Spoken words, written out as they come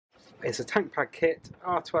It's a tank pad kit,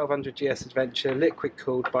 R1200 GS Adventure, liquid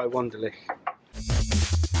cooled by Wunderlich.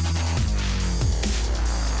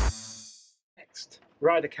 Next,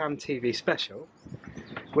 RiderCamTV special,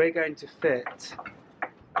 we're going to fit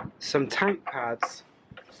some tank pads.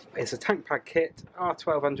 It's a tank pad kit,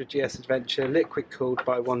 R1200 GS Adventure, liquid cooled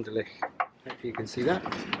by Wunderlich. Hopefully you can see that.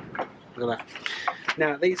 Look at that.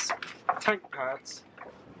 Now these tank pads,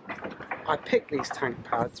 I picked these tank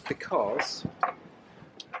pads because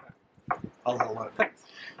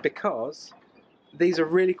because these are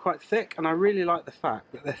really quite thick, and I really like the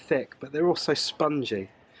fact that they're thick, but they're also spongy,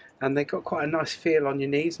 and they've got quite a nice feel on your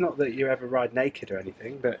knees. Not that you ever ride naked or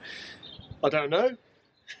anything, but I don't know.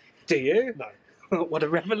 Do you? No. What a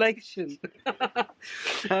revelation!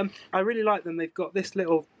 I really like them. They've got this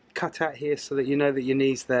little cutout here so that you know that your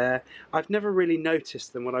knee's there. I've never really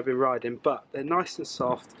noticed them when I've been riding, but they're nice and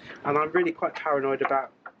soft, and I'm really quite paranoid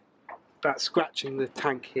about scratching the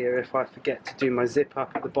tank here if I forget to do my zip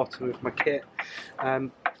up at the bottom of my kit,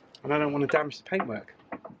 and I don't want to damage the paintwork.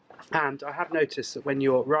 And I have noticed that when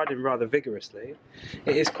you're riding rather vigorously,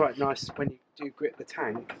 it is quite nice when you do grip the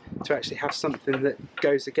tank to actually have something that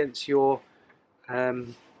goes against your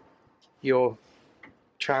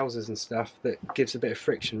trousers and stuff, that gives a bit of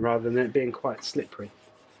friction rather than it being quite slippery.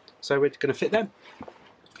 So we're going to fit them.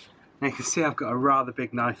 Now you can see I've got a rather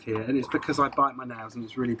big knife here, and it's because I bite my nails and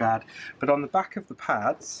it's really bad. But on the back of the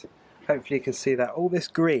pads, hopefully you can see that all this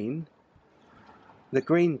green, the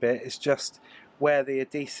green bit is just where the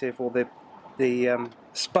adhesive or the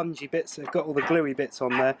spongy bits that have got all the gluey bits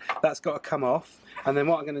on there, that's got to come off. And then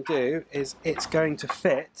what I'm going to do is it's going to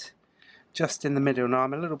fit just in the middle. Now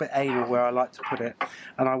I'm a little bit anal where I like to put it,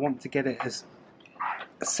 and I want to get it as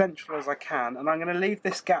central as I can, and I'm going to leave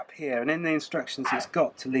this gap here, and in the instructions it's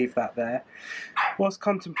got to leave that there. Was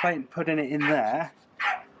contemplating putting it in there,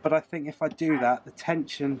 but I think if I do that, the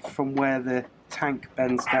tension from where the tank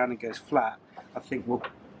bends down and goes flat, I think will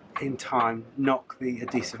in time knock the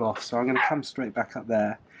adhesive off. So I'm going to come straight back up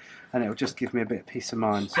there, and it'll just give me a bit of peace of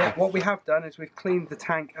mind. So what we have done is we've cleaned the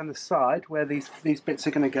tank and the side where these bits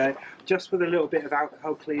are going to go, just with a little bit of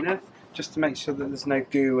alcohol cleaner, just to make sure that there's no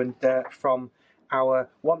goo and dirt from our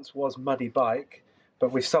once was muddy bike,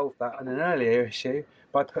 but we've solved that in an earlier issue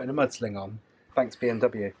by putting a mud sling on, thanks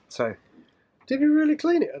BMW. So, did you really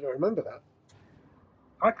clean it? I don't remember that.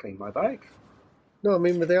 I cleaned my bike. No, I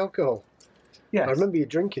mean with the alcohol. Yes. I remember you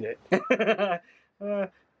drinking it.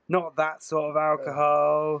 Not that sort of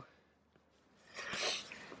alcohol.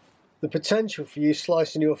 The potential for you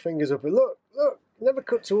slicing your fingers up and look, never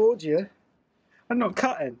cut towards you. I'm not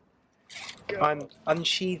cutting. God. I'm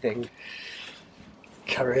unsheathing.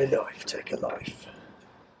 Carry a knife, take a life.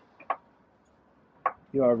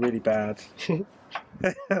 You are really bad.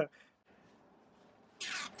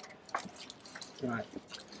 Right.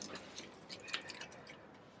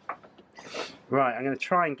 Right, I'm going to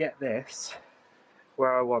try and get this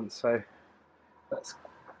where I want, so that's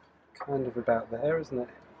kind of about there, isn't it?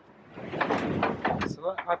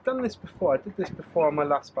 So I've done this before. I did this before on my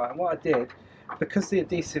last bike, and what I did, because the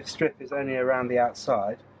adhesive strip is only around the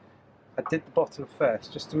outside, I did the bottom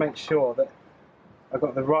first, just to make sure that I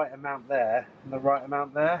got the right amount there and the right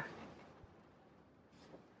amount there,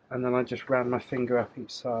 and then I just ran my finger up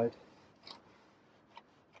each side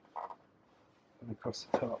and across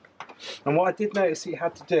the top. And what I did notice that you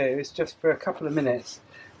had to do is just for a couple of minutes,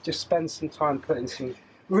 just spend some time putting some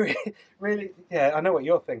really, yeah, I know what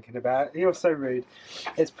you're thinking about. You're so rude.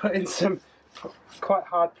 It's putting some quite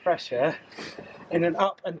hard pressure in an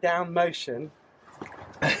up and down motion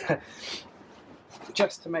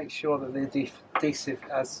just to make sure that the adhesive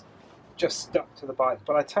has just stuck to the bike.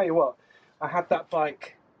 But I tell you what, I had that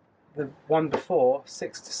bike, the one before,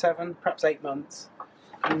 6 to 7, perhaps 8 months,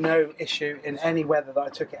 no issue in any weather that I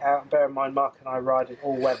took it out. Bear in mind, Mark and I ride in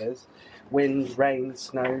all weathers: wind, rain,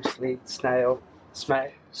 snow, sleet, snails.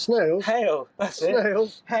 Hail, that's it.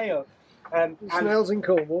 Snails. Hail. Snails in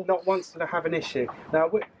Cornwall. Not once did I have an issue.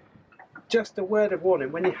 Now, just a word of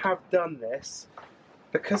warning, when you have done this,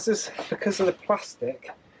 because of the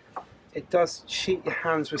plastic, it does sheet your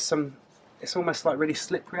hands with some, it's almost like really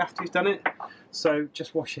slippery after you've done it. So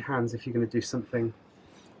just wash your hands if you're going to do something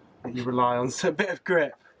that you rely on a bit of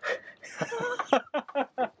grip.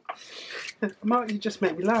 Mark, you just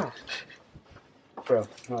make me laugh. Bro,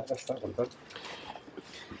 right, that's that one done.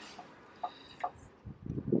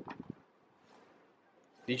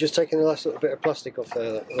 You just taking the last little bit of plastic off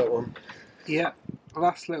there, that one? Yeah,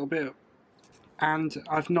 last little bit, and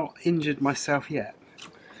I've not injured myself yet.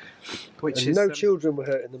 Which and is no children were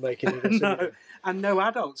hurt in the making of this. No, and no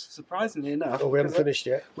adults, surprisingly enough. Oh, we haven't finished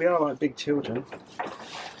yet. We are like big children.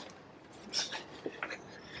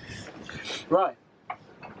 Right.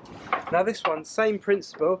 Now this one, same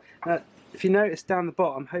principle. If you notice down the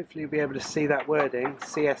bottom, hopefully you'll be able to see that wording,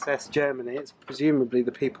 CSS Germany. It's presumably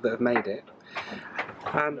the people that have made it.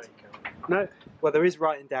 And no, well there is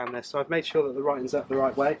writing down there, so I've made sure that the writing's up the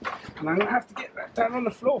right way. And I'm going to have to get that down on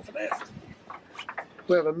the floor for this.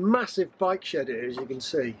 We have a massive bike shed here, as you can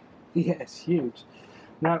see. Yeah, it's huge.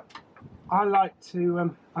 Now, I like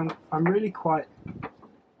to, I'm really quite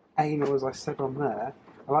anal, as I said on there.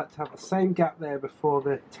 I like to have the same gap there before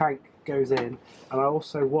the tank goes in, and I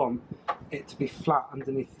also want it to be flat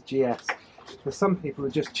underneath the GS. There's some people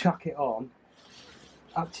who just chuck it on.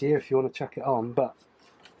 Up to you if you want to chuck it on, but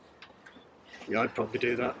Yeah, I'd probably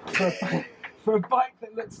do that. for a bike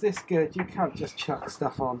that looks this good, you can't just chuck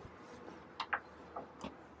stuff on.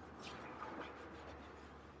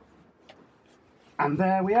 And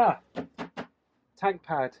there we are. Tank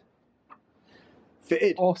pad.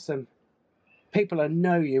 Fitted. Awesome. People will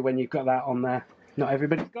know you when you've got that on there. Not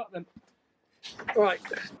everybody's got them. Right,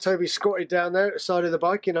 Toby's squatted down there at the side of the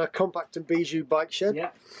bike in our compact and bijou bike shed.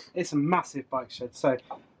 Yeah, it's a massive bike shed. So,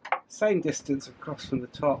 same distance across from the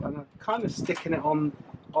top, and I'm kind of sticking it on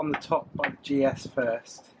the top by the GS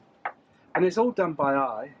first. And it's all done by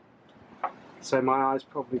eye, so my eye's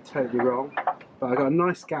probably totally wrong. But I've got a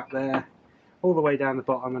nice gap there, all the way down the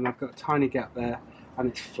bottom, and I've got a tiny gap there, and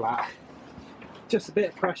it's flat. Just a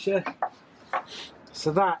bit of pressure.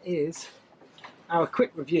 So that is our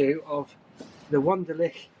quick review of the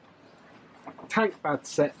Wunderlich Tank Pad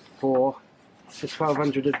set for the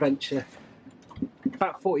 1200 Adventure.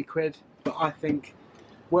 About 40 quid, but I think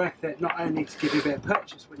worth it, not only to give you a bit of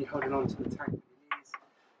purchase when you're holding on to the tank with your knees,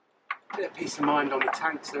 a bit of peace of mind on the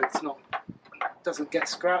tank so it's not, doesn't get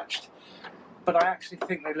scratched, but I actually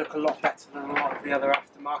think they look a lot better than a lot of the other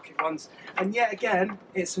aftermarket ones. And yet again,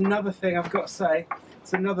 it's another thing, I've got to say,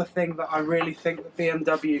 it's another thing that I really think that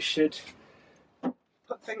BMW should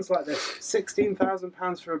put things like this.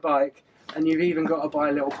 £16,000 for a bike, and you've even got to buy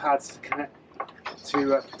little pads to connect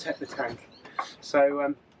to protect the tank.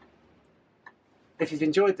 So if you've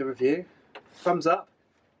enjoyed the review, thumbs up,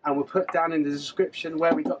 and we'll put down in the description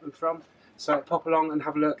where we got them from. So pop along and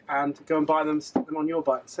have a look and go and buy them, stick them on your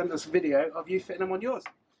bike. Send us a video of you fitting them on yours.